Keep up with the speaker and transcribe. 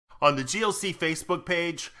On the GLC Facebook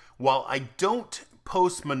page, while I don't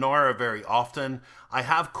post MANARA very often, I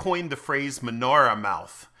have coined the phrase MANARA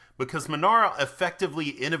mouth, because MANARA effectively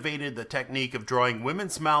innovated the technique of drawing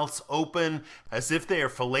women's mouths open as if they are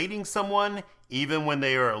filleting someone, even when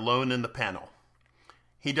they are alone in the panel.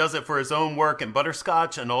 He does it for his own work in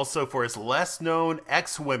Butterscotch and also for his less-known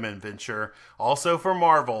X-Women venture, also for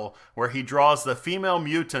Marvel, where he draws the female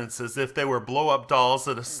mutants as if they were blow-up dolls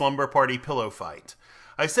at a slumber party pillow fight.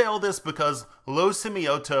 I say all this because Lo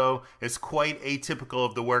Semioto is quite atypical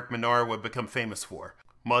of the work MANARA would become famous for,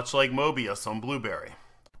 much like Mobius on Blueberry.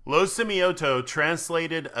 Lo Semioto,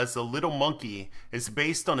 translated as The Little Monkey, is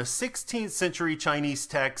based on a 16th century Chinese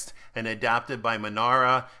text and adapted by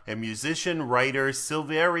MANARA and musician-writer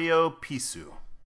Silverio Pisu.